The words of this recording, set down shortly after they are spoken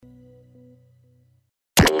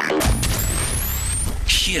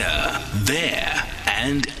Here, there,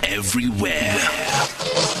 and everywhere.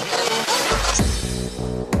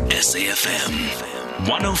 SAFM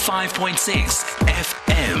 105.6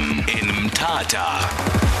 FM in Mthatha.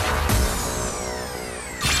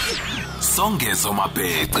 Songezo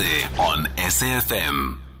Mabete on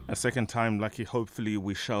SAFM. A second time lucky, hopefully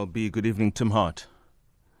we shall be. Good evening, Tim Hart.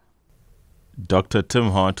 Dr.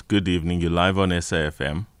 Tim Hart, good evening. You're live on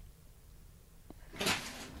SAFM.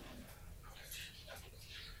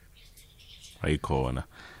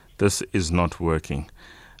 This is not working.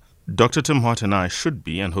 Dr. Tim Hart and I should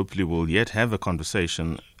be, and hopefully will yet have a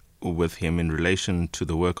conversation with him in relation to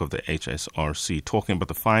the work of the HSRC, talking about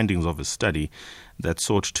the findings of a study that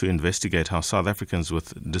sought to investigate how South Africans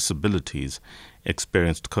with disabilities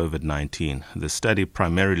experienced COVID-19. The study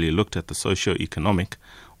primarily looked at the socio-economic,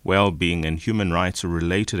 wellbeing and human rights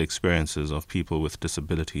related experiences of people with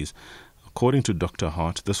disabilities. According to Dr.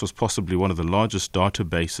 Hart, this was possibly one of the largest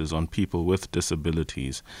databases on people with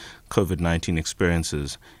disabilities, COVID-19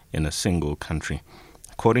 experiences in a single country.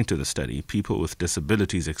 According to the study, people with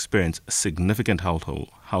disabilities experience significant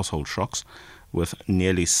household shocks, with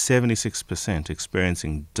nearly 76%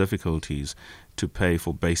 experiencing difficulties to pay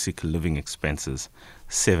for basic living expenses,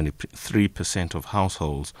 73% of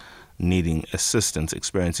households needing assistance,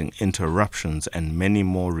 experiencing interruptions, and many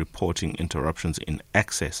more reporting interruptions in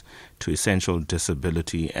access to essential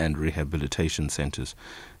disability and rehabilitation centres.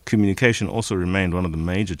 Communication also remained one of the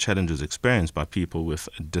major challenges experienced by people with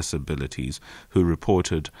disabilities, who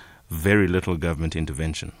reported very little government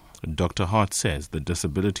intervention. Dr. Hart says the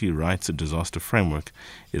Disability Rights Disaster Framework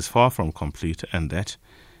is far from complete and that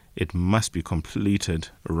it must be completed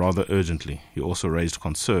rather urgently. He also raised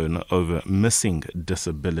concern over missing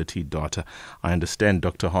disability data. I understand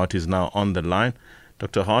Dr. Hart is now on the line.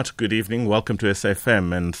 Dr. Hart, good evening. Welcome to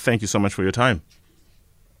SAFM, and thank you so much for your time.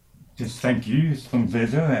 Yes, thank you,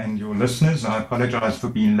 Songezo, and your listeners. I apologize for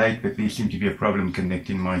being late, but there seemed to be a problem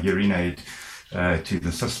connecting my hearing aid to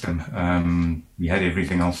the system. We had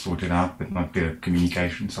everything else sorted out, but not the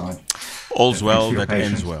communication side. All's well that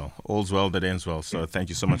ends well. All's well that ends well. So thank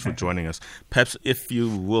you so much for joining us. Perhaps if you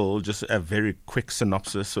will, just a very quick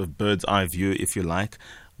synopsis of bird's eye view, if you like.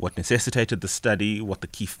 What necessitated the study, what the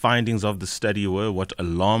key findings of the study were, what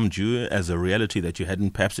alarmed you as a reality that you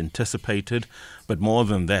hadn't perhaps anticipated. But more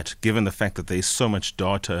than that, given the fact that there's so much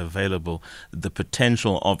data available, the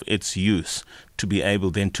potential of its use to be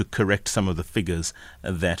able then to correct some of the figures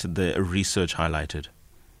that the research highlighted.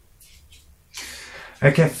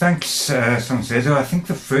 Okay, thanks, Songezo. I think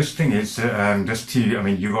the first thing is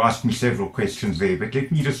you've asked me several questions there, but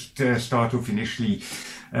let me just start off initially.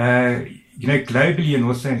 Globally and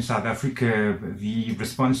also in South Africa, the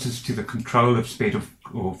responses to the control of spread of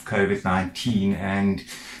COVID-19 and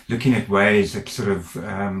looking at ways of sort of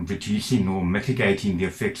reducing or mitigating the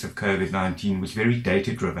effects of COVID-19 was very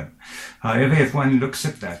data-driven. However, if one looks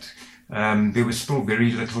at that, there was still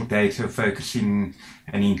very little data focusing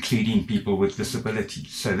and including people with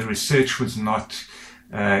disabilities. So the research was not,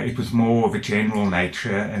 it was more of a general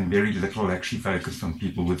nature and very little actually focused on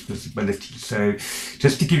people with disabilities. So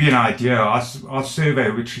just to give you an idea, our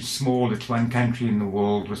survey, which is small, it's one country in the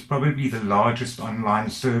world, was probably the largest online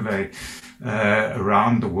survey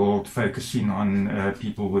around the world focusing on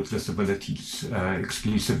people with disabilities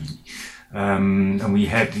exclusively. And we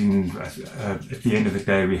had at the end of the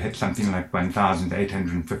day, we had something like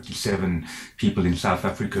 1,857 people in South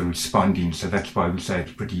Africa responding. So that's why we say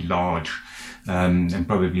it's pretty large, and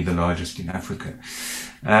probably the largest in Africa.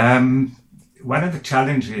 One of the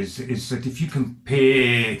challenges is that if you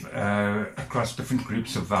compare across different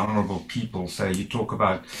groups of vulnerable people, so you talk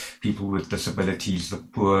about people with disabilities, the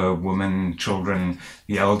poor, women, children,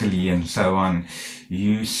 the elderly, and so on,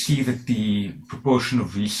 you see that the proportion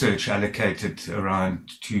of research allocated around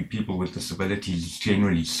to people with disabilities is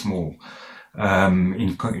generally small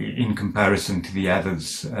in comparison to the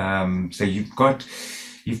others. So you've got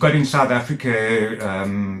in South Africa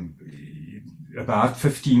about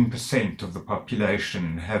 15% of the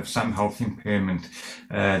population have some health impairment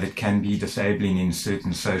that can be disabling in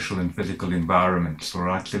certain social and physical environments. All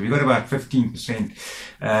right, so we've got about 15%,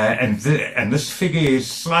 and this figure is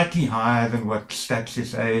slightly higher than what Stats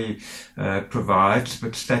SA provides,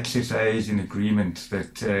 but Stats SA is in agreement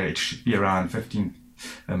that it should be around 15%.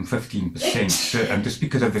 And just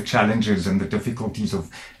because of the challenges and the difficulties of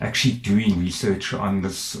actually doing research on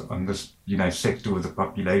this sector of the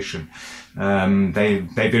population, they're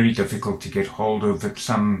very difficult to get hold of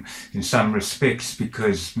in some respects,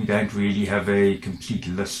 because we don't really have a complete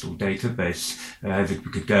list or database that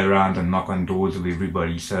we could go around and knock on doors of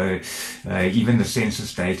everybody. So even the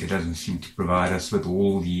census data doesn't seem to provide us with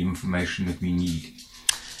all the information that we need.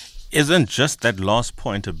 Isn't just that last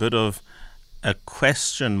point a bit of a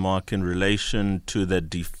question mark in relation to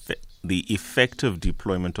the effective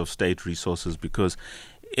deployment of state resources? Because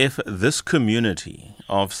if this community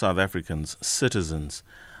of South Africans, citizens,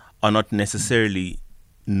 are not necessarily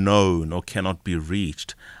known or cannot be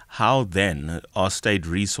reached, how then are state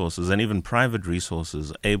resources and even private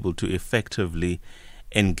resources able to effectively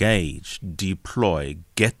engage, deploy,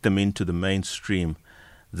 get them into the mainstream?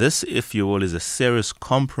 This, if you will, is a serious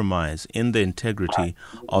compromise in the integrity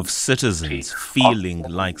of citizens feeling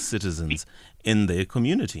like citizens in their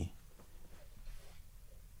community.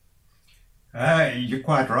 You're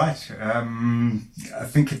quite right. I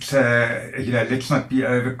think it's, let's not be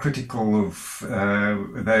overcritical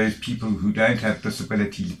of those people who don't have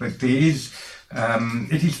disabilities, but it is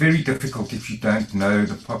very difficult if you don't know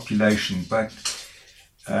the population. But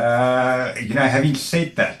having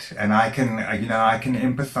said that, and I can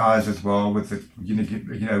empathise as well with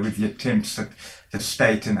with the attempts that the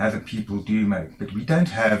state and other people do make, but we don't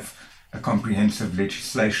have a comprehensive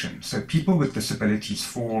legislation. So people with disabilities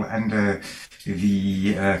fall under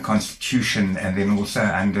the Constitution and then also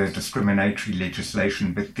under discriminatory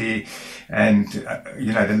legislation, but the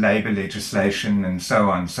labour legislation and so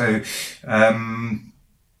on. So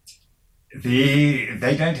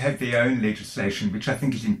they don't have their own legislation, which I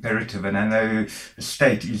think is imperative, and I know the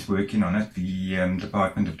state is working on it. The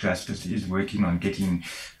Department of Justice is working on getting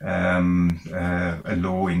a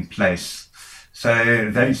law in place. So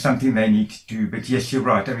that is something they need to do. But yes, you're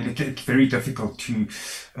right. I mean, it's very difficult to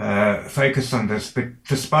focus on this. But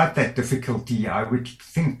despite that difficulty, I would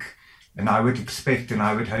think, and I would expect, and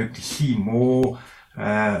I would hope to see more,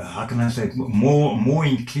 more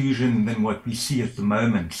inclusion than what we see at the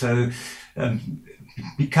moment. So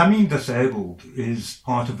becoming disabled is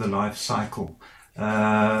part of the life cycle.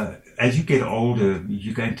 As you get older,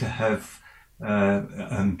 you're going to have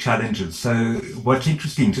challenges. So what's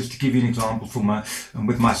interesting, just to give you an example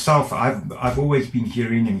with myself, I've always been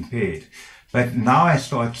hearing impaired, but now I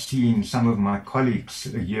start seeing some of my colleagues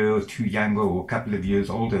a year or two younger or a couple of years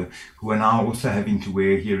older who are now also having to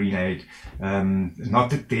wear hearing aid.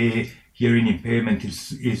 Not that their hearing impairment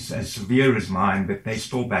is as severe as mine, but they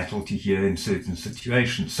still battle to hear in certain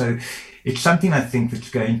situations. So it's something I think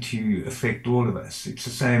that's going to affect all of us. It's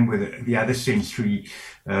the same with the other sensory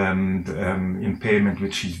impairment,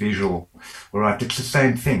 which is visual. All right, it's the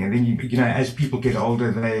same thing. And then, as people get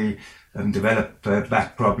older, they develop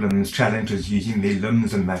back problems, challenges using their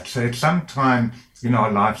limbs and that. So at some time in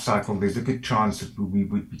our life cycle, there's a good chance that we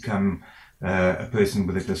would become a person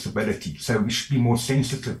with a disability. So we should be more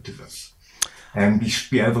sensitive to this. And we should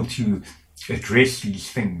be able to address these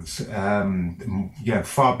things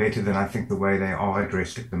far better than I think the way they are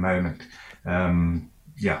addressed at the moment.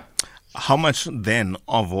 How much then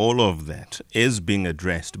of all of that is being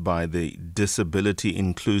addressed by the disability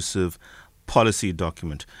inclusive policy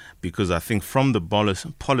document? Because I think from the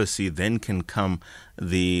policy then can come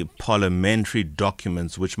the parliamentary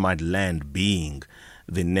documents which might land being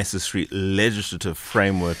the necessary legislative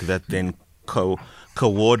framework that then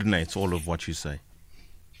coordinates all of what you say.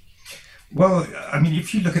 Well, I mean,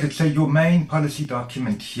 if you look at it, say your main policy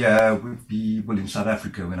document here would be, in South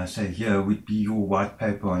Africa, when I say here, would be your white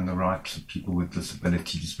paper on the rights of people with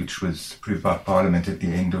disabilities, which was approved by Parliament at the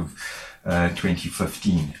end of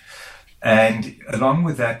 2015. And along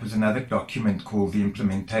with that was another document called the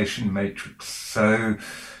Implementation Matrix. So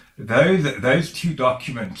those two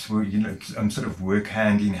documents were, sort of work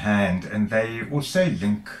hand in hand, and they also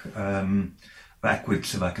link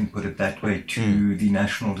backwards, if I can put it that way, to the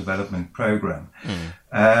National Development Program.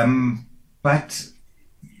 But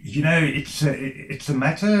it's a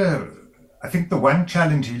matter. I think the one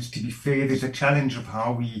challenge is, to be fair, there's a challenge of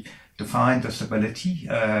how we define disability.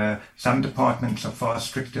 Some departments are far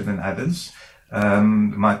stricter than others.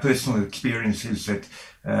 My personal experience is that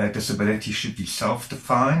disability should be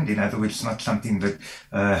self-defined. In other words, not something that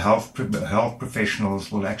health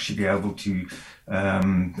professionals will actually be able to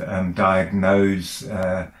diagnose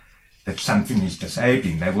that something is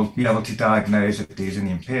disabling. They will be able to diagnose that there's an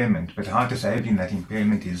impairment, but how disabling that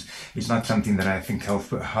impairment is not something that I think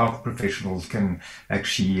health professionals can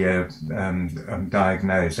actually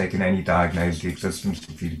diagnose. They can only diagnose the existence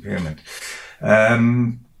of the impairment.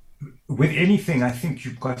 with anything, I think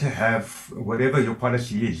you've got to have, whatever your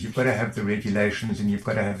policy is, you've got to have the regulations and you've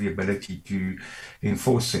got to have the ability to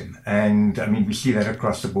enforce them. And I mean, we see that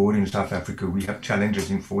across the board in South Africa. We have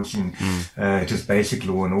challenges enforcing just basic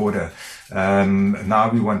law and order. Now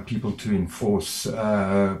we want people to enforce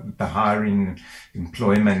the hiring,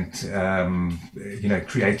 employment,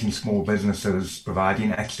 creating small businesses,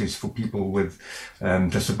 providing access for people with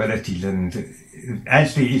disabilities. And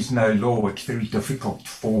as there is no law, it's very difficult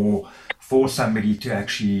for somebody to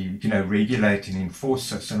actually, regulate and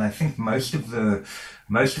enforce this. And I think most of the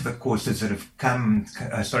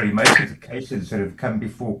cases that have come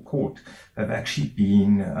before court have actually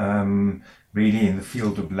been really in the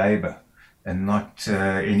field of labour and not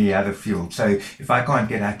any other field. So if I can't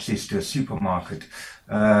get access to a supermarket,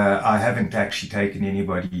 I haven't actually taken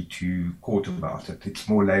anybody to court about it. It's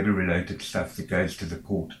more labour-related stuff that goes to the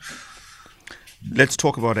court. Let's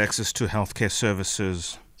talk about access to healthcare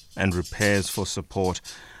services and repairs for support.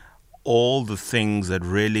 All the things that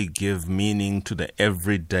really give meaning to the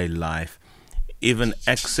everyday life. Even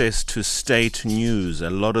access to state news. A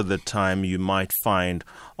lot of the time you might find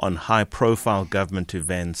on high-profile government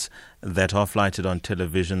events that are flighted on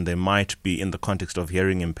television, there might be, in the context of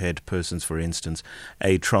hearing-impaired persons, for instance,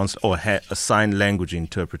 a sign language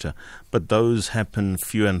interpreter. But those happen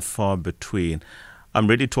few and far between. I'm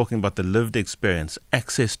really talking about the lived experience,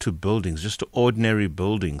 access to buildings, just to ordinary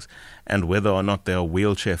buildings, and whether or not they are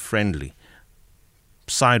wheelchair-friendly.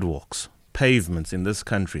 Sidewalks, pavements in this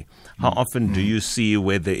country. How often do you see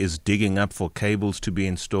where there is digging up for cables to be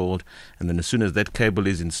installed, and then as soon as that cable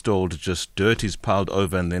is installed, just dirt is piled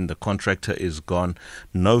over and then the contractor is gone,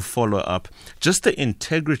 no follow-up. Just the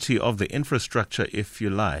integrity of the infrastructure, if you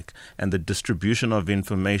like, and the distribution of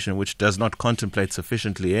information, which does not contemplate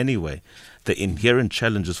sufficiently anyway, the inherent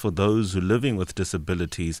challenges for those who are living with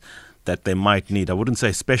disabilities that they might need. I wouldn't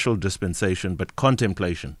say special dispensation, but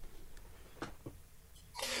contemplation.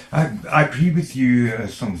 I agree with you,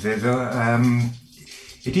 Songzezo.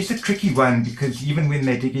 It is a tricky one because even when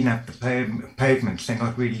they're digging up the pavements, they're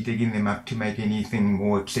not really digging them up to make anything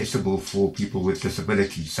more accessible for people with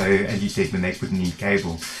disabilities. So, as you said, when they put in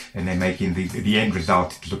cable and they're making the end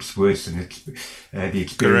result, it looks worse and the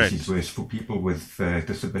experience is worse for people with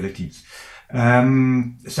disabilities.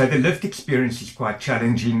 So the lived experience is quite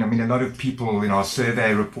challenging. I mean, a lot of people in our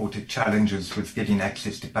survey reported challenges with getting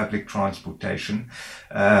access to public transportation.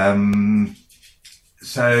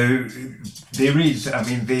 So there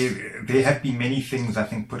have been many things, I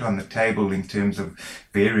think, put on the table in terms of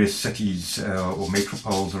various cities or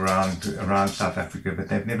metropoles around South Africa, but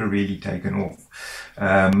they've never really taken off.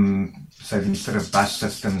 So these sort of bus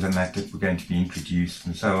systems and that were going to be introduced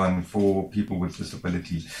and so on for people with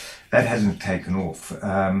disabilities, that hasn't taken off.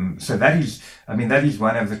 So that is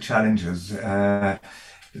one of the challenges.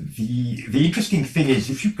 The interesting thing is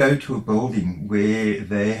if you go to a building where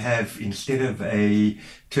they have, instead of a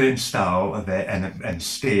turnstile and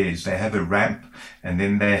stairs, they have a ramp, and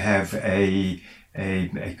then they have a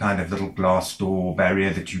kind of little glass door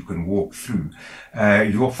barrier that you can walk through,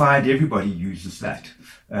 you'll find everybody uses that,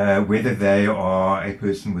 whether they are a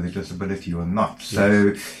person with a disability or not. Yes.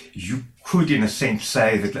 So you could, in a sense,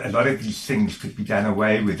 say that a lot of these things could be done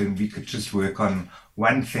away with, and we could just work on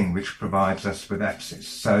one thing which provides us with access.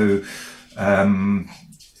 So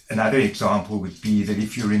another example would be that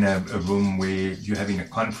if you're in a room where you're having a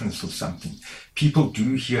conference or something, people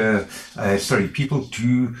do hear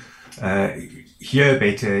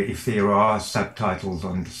better if there are subtitles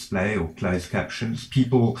on display or closed captions.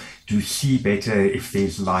 People do see better if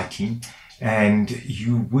there's lighting, and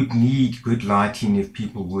you would need good lighting if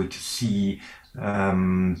people were to see a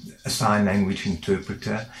sign language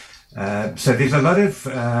interpreter. So there's a lot of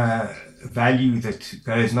value that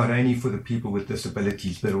goes not only for the people with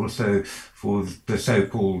disabilities, but also for the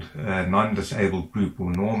so-called non-disabled group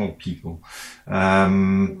or normal people,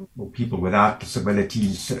 or people without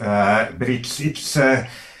disabilities. But it's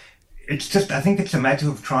just, I think it's a matter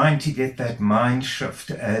of trying to get that mind shift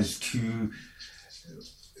as to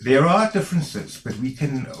there are differences, but we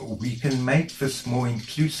can make this more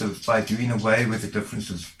inclusive by doing away with the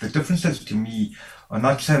differences. The differences to me are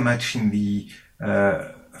not so much in the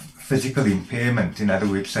physical impairment, in other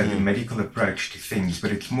words, so the medical approach to things,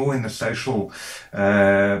 but it's more in the social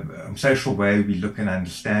way we look and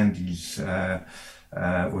understand these,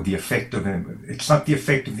 or the effect of them. It's not the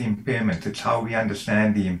effect of the impairment, it's how we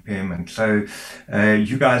understand the impairment. So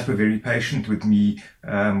you guys were very patient with me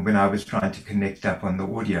when I was trying to connect up on the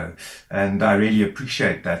audio, and I really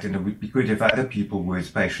appreciate that, and it would be good if other people were as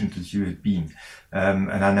patient as you had been.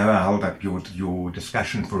 And I know I held up your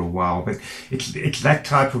discussion for a while, but it's that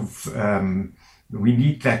type of we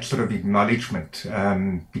need that sort of acknowledgement,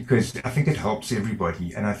 because I think it helps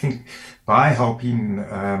everybody. And I think by helping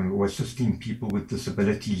or assisting people with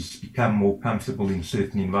disabilities become more comfortable in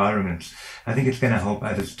certain environments, I think it's going to help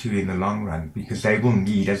others too in the long run, because they will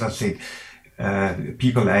need, as I said,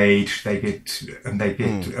 people age, they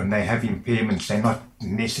have impairments. They're not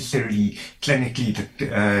necessarily clinically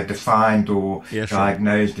defined or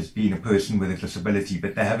diagnosed as being a person with a disability,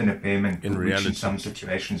 but they have an impairment which in some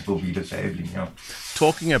situations will be disabling. Yeah.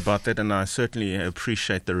 Talking about that, and I certainly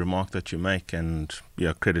appreciate the remark that you make, and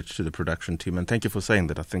credit to the production team, and thank you for saying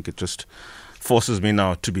that. I think it just forces me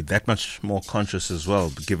now to be that much more conscious as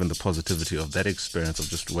well, given the positivity of that experience of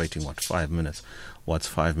just waiting, 5 minutes? What's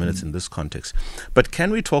 5 minutes in this context? But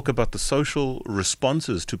can we talk about the social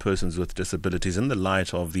responses to persons with disabilities in the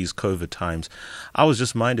light of these COVID times? I was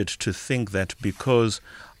just minded to think that because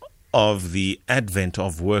of the advent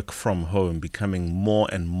of work from home becoming more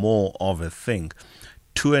and more of a thing,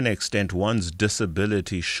 to an extent, one's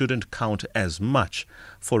disability shouldn't count as much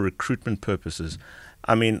for recruitment purposes.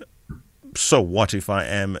 I mean, so what if I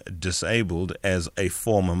am disabled, as a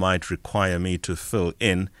form might require me to fill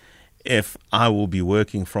in, if I will be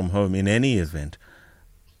working from home in any event,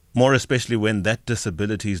 more especially when that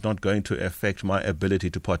disability is not going to affect my ability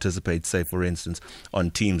to participate, say, for instance,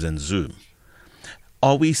 on Teams and Zoom.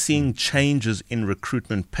 Are we seeing changes in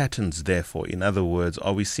recruitment patterns, therefore? In other words,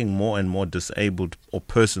 are we seeing more and more disabled or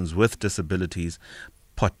persons with disabilities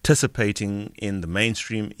participating in the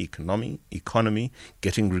mainstream economy,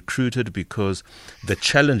 getting recruited because the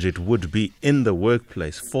challenge it would be in the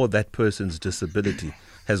workplace for that person's disability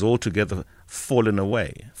has altogether fallen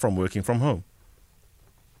away from working from home?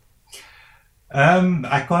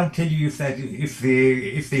 I can't tell you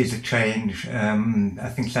if there's a change. I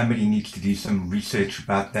think somebody needs to do some research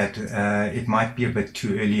about that. It might be a bit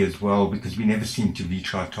too early as well, because we never seem to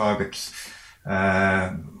reach our targets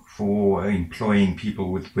for employing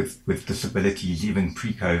people with disabilities, even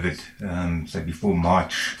pre-COVID. So before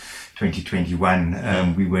March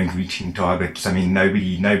 2021, we weren't reaching targets. I mean,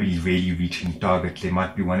 nobody's really reaching targets. There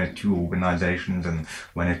might be one or two organizations and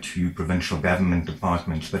one or two provincial government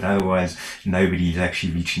departments, but otherwise nobody's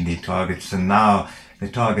actually reaching their targets. And now the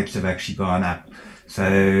targets have actually gone up. So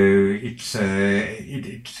it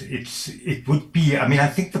would be, I mean, I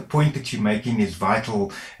think the point that you're making is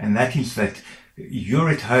vital, and that is that you're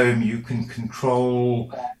at home, you can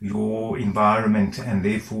control your environment, and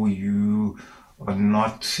therefore you are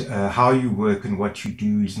not, how you work and what you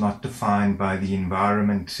do is not defined by the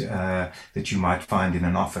environment that you might find in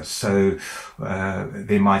an office. So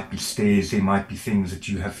there might be stairs, there might be things that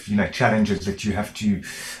you have, challenges that you have to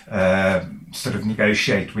sort of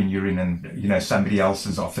negotiate when you're in somebody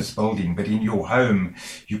else's office building. But in your home,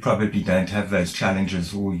 you probably don't have those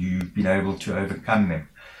challenges, or you've been able to overcome them.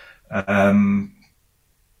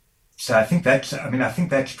 So I think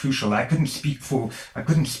that's crucial. I couldn't speak for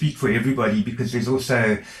everybody, because there's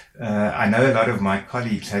also, I know a lot of my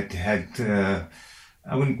colleagues had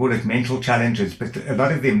I wouldn't call it mental challenges, but a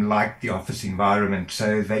lot of them like the office environment,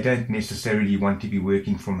 so they don't necessarily want to be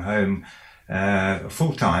working from home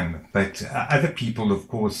full time. But other people, of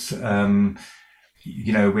course, when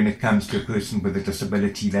it comes to a person with a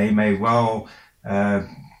disability, they may well,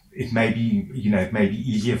 it may be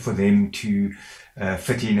easier for them to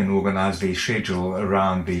fit in and organize their schedule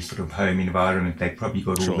around their sort of home environment. They've probably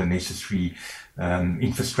got all the necessary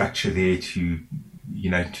infrastructure there to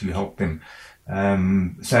help them.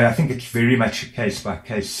 So I think it's very much a case by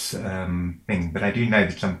case thing. But I do know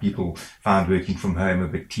that some people found working from home a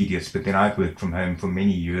bit tedious. But then I've worked from home for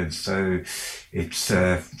many years, so it's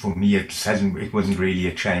for me it wasn't really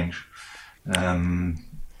a change.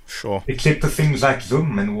 Sure. Except for things like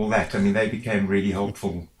Zoom and all that. I mean, they became really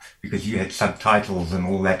helpful because you had subtitles and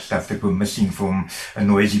all that stuff that were missing from a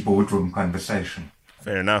noisy boardroom conversation.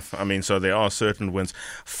 Fair enough. I mean, so there are certain wins.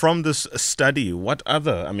 From this study,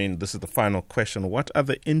 this is the final question, what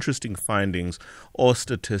other interesting findings or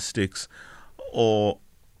statistics or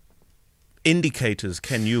indicators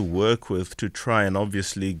can you work with to try and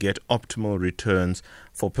obviously get optimal returns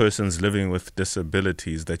for persons living with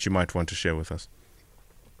disabilities that you might want to share with us?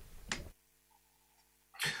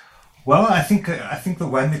 Well, I think the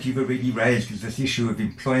one that you've already raised is this issue of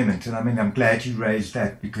employment, and I mean, I'm glad you raised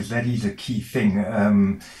that, because that is a key thing.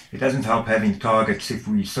 It doesn't help having targets if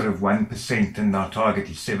we sort of 1% and our target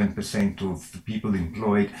is 7% of the people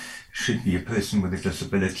employed should be a person with a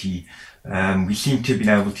disability. We seem to have been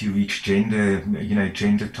able to reach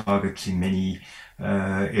gender targets in many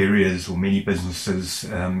areas or many businesses,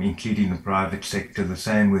 including the private sector. The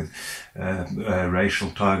same with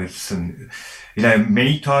racial targets, and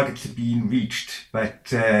many targets have been reached,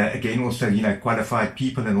 but again also qualified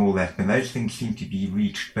people and all that, and those things seem to be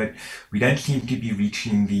reached, but we don't seem to be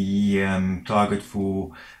reaching the target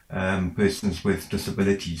for persons with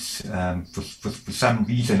disabilities for some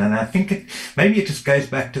reason. And I think maybe it just goes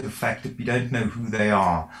back to the fact that we don't know who they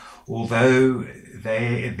are, although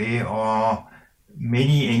there are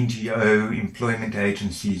many NGO employment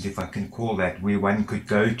agencies, if I can call that, where one could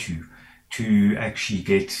go to actually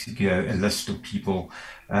get a list of people.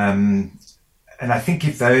 And I think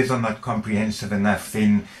if those are not comprehensive enough,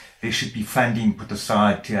 then there should be funding put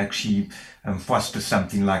aside to actually foster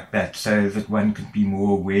something like that, so that one could be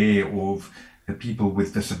more aware of the people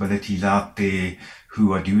with disabilities out there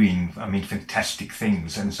who are doing, fantastic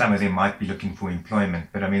things, and some of them might be looking for employment.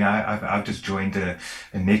 But I've just joined a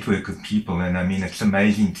network of people, and it's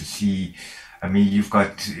amazing to see. You've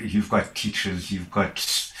got teachers, you've got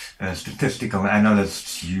statistical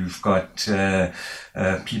analysts, you've got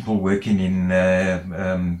people working in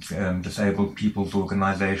disabled people's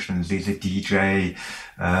organizations, there's a DJ,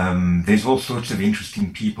 there's all sorts of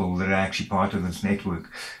interesting people that are actually part of this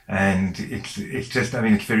network, and it's just,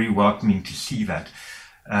 it's very welcoming to see that.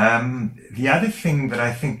 The other thing that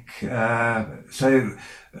I think,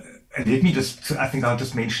 I'll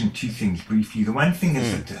just mention two things briefly. The one thing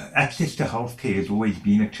is that access to healthcare has always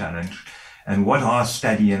been a challenge. And what our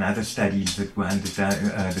study and other studies that were undertaken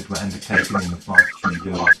in the past few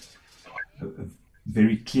years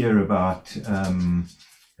very clear about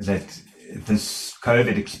that this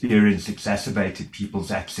COVID experience exacerbated people's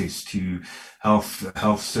access to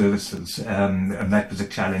health services, and that was a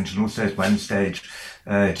challenge. And also at one stage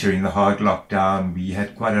during the hard lockdown, we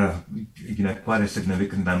had quite a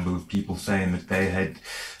significant number of people saying that they had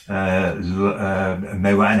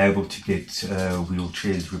they were unable to get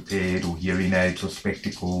wheelchairs repaired, or hearing aids, or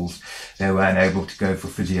spectacles. They were unable to go for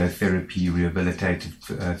physiotherapy,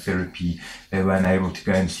 rehabilitative therapy. They were unable to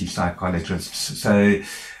go and see psychologists. So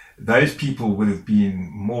those people would have been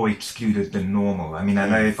more excluded than normal. I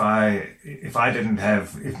know if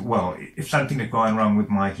something had gone wrong with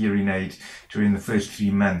my hearing aid during the first 3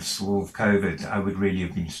 months of COVID, I would really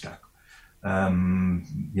have been stuck. I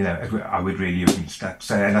would really have been stuck.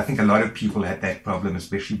 So, and I think a lot of people had that problem,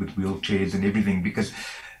 especially with wheelchairs and everything, because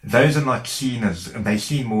those are not seen they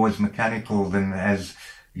seen more as mechanical than as,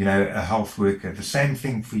 a health worker. The same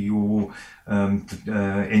thing for your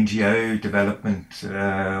NGO development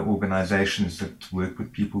organizations that work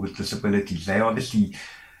with people with disabilities. They obviously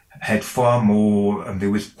had far more, there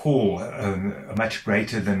was call, a much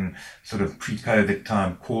greater than sort of pre-COVID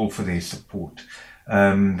time call for their support.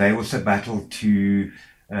 They also battled to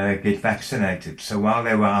get vaccinated. So while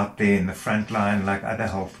they were out there in the front line, like other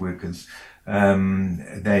health workers,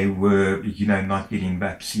 they were, not getting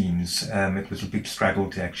vaccines. It was a big struggle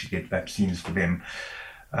to actually get vaccines for them.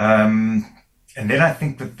 And then I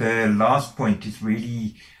think that the last point is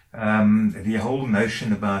really the whole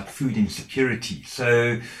notion about food insecurity.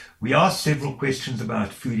 So we asked several questions about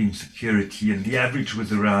food insecurity, and the average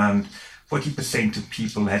was around 40% of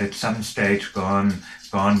people had at some stage gone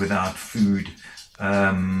without food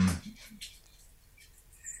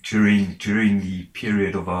during the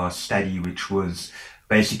period of our study, which was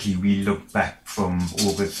basically, we looked back from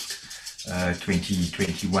August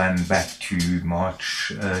 2021 back to March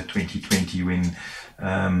 2020, when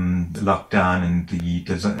the lockdown and the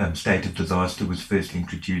state of disaster was first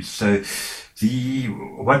introduced. So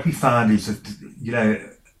what we found is that,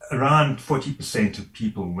 around 40% of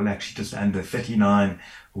people, well, actually just under 39,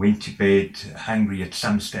 went to bed hungry at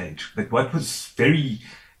some stage. But what was very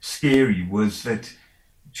scary was that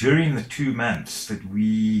during the 2 months that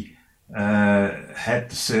we had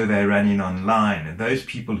the survey running online, and those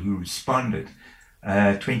people who responded,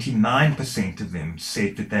 29% of them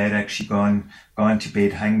said that they had actually gone to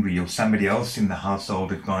bed hungry, or somebody else in the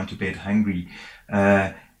household had gone to bed hungry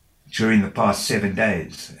during the past 7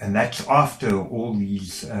 days. And that's after all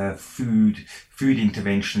these food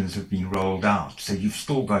interventions have been rolled out. So you've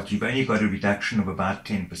only got a reduction of about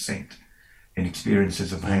 10% in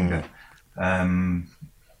experiences of hunger.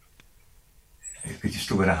 But you've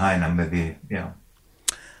still got a high number there, yeah.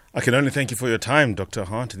 I can only thank you for your time, Dr.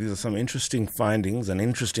 Hart. These are some interesting findings and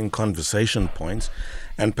interesting conversation points.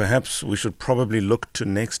 And perhaps we should probably look to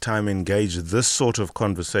next time engage this sort of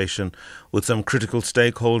conversation with some critical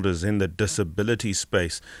stakeholders in the disability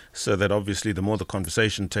space, so that obviously the more the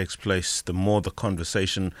conversation takes place, the more the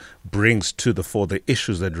conversation brings to the fore the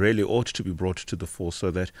issues that really ought to be brought to the fore,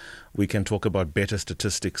 so that we can talk about better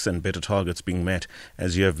statistics and better targets being met,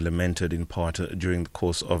 as you have lamented in part during the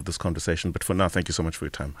course of this conversation. But for now, thank you so much for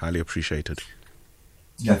your time. Highly appreciated.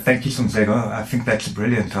 Yeah, thank you, Sonzego. I think that's a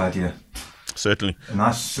brilliant idea. Certainly. A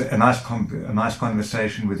nice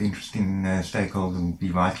conversation with interesting stakeholders would be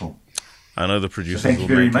vital. I know the producers will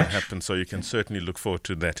make it happen, so you can certainly look forward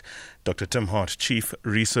to that. Dr. Tim Hart, Chief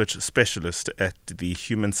Research Specialist at the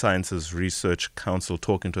Human Sciences Research Council,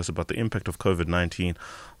 talking to us about the impact of COVID-19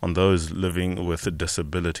 on those living with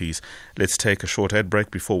disabilities. Let's take a short ad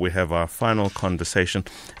break before we have our final conversation.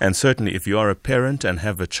 And certainly, if you are a parent and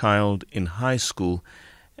have a child in high school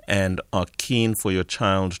and are keen for your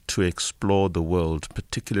child to explore the world,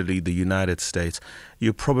 particularly the United States,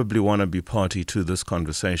 you probably want to be party to this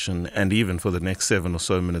conversation, and even for the next 7 or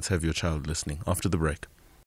so minutes have your child listening. After the break.